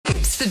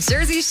the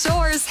Jersey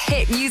Shore's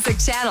hit music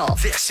channel.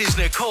 This is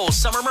Nicole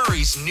Summer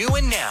Murray's New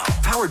and Now,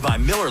 powered by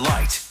Miller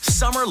Lite.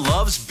 Summer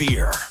loves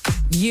beer.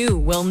 You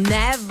will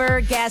never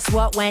guess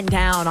what went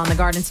down on the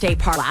Garden State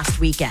Park last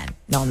weekend.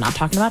 No, I'm not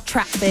talking about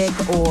traffic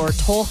or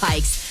toll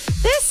hikes.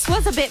 This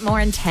was a bit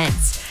more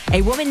intense.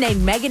 A woman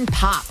named Megan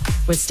Pop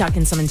was stuck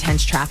in some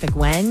intense traffic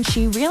when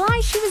she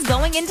realized she was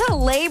going into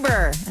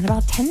labor, and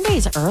about 10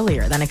 days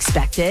earlier than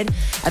expected.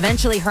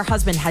 Eventually, her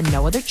husband had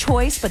no other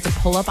choice but to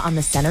pull up on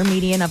the center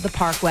median of the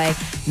parkway.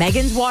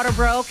 Megan's water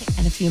broke,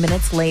 and a few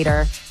minutes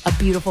later, a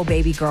beautiful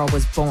baby girl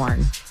was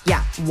born.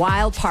 Yeah,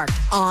 wild parked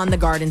on the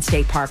Garden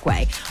State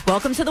Parkway.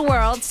 Welcome to the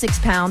world,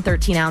 6-pound,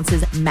 13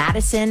 ounces,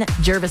 Madison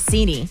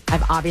Gervasini.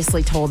 I've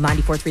obviously told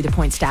 94.3 The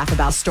Point staff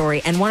about the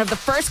story, and one of the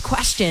first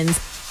questions,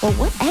 well,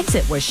 what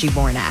exit was she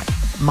born at?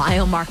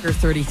 Mile marker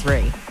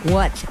 33.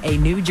 What a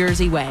New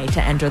Jersey way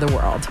to enter the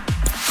world.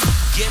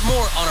 Get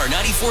more on our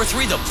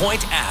 94.3 The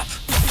Point app.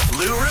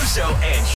 Lou Russo and